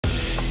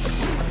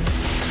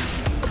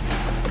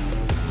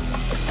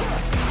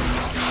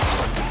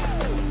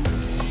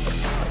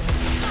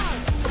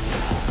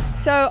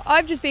So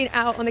I've just been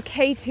out on the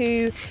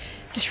K2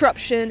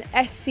 Disruption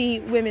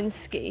SC women's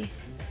ski,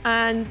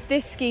 and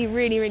this ski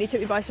really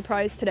took me by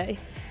surprise today.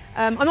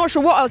 I'm not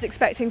sure what I was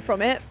expecting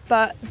from it,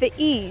 but the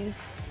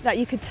ease that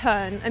you could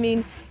turn. I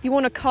mean, you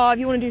want to carve,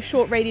 you want to do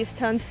short radius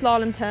turns,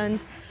 slalom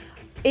turns.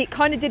 It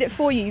kind of did it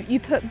for you. You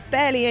put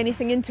barely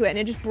anything into it and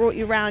it just brought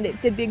you around.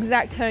 It did the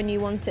exact turn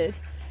you wanted.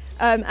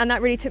 And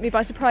that really took me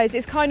by surprise.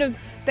 It's kind of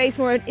based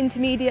more at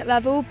intermediate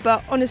level,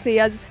 but honestly,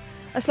 as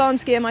a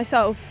slalom skier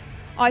myself,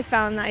 I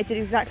found that it did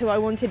exactly what I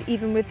wanted,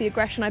 even with the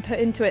aggression I put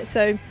into it.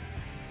 So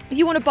if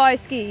you want to buy a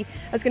ski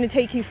that's going to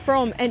take you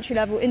from entry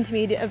level,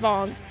 intermediate,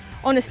 advanced,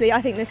 honestly,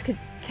 I think this could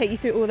take you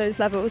through all those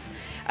levels.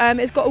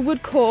 It's got a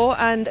wood core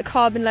and a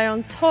carbon layer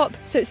on top,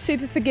 so it's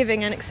super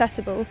forgiving and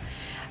accessible.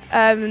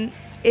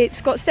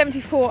 It's got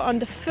 74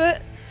 underfoot,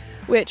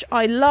 which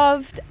I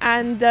loved,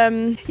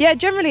 and yeah,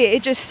 generally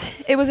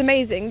it was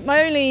amazing.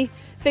 My only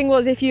thing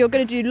was, if you're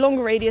going to do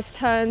longer radius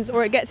turns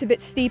or it gets a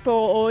bit steeper,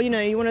 or you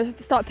know, you want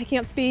to start picking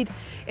up speed,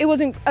 it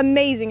wasn't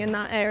amazing in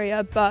that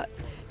area, but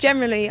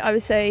generally I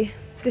would say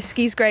this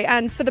ski's great.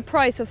 And for the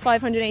price of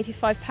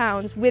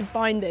 £585 with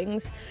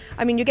bindings,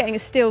 I mean, you're getting a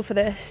steal for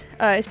this.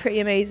 It's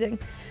pretty amazing.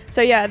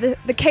 So yeah, the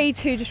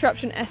K2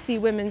 Disruption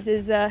SC Women's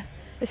is a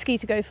ski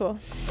to go for.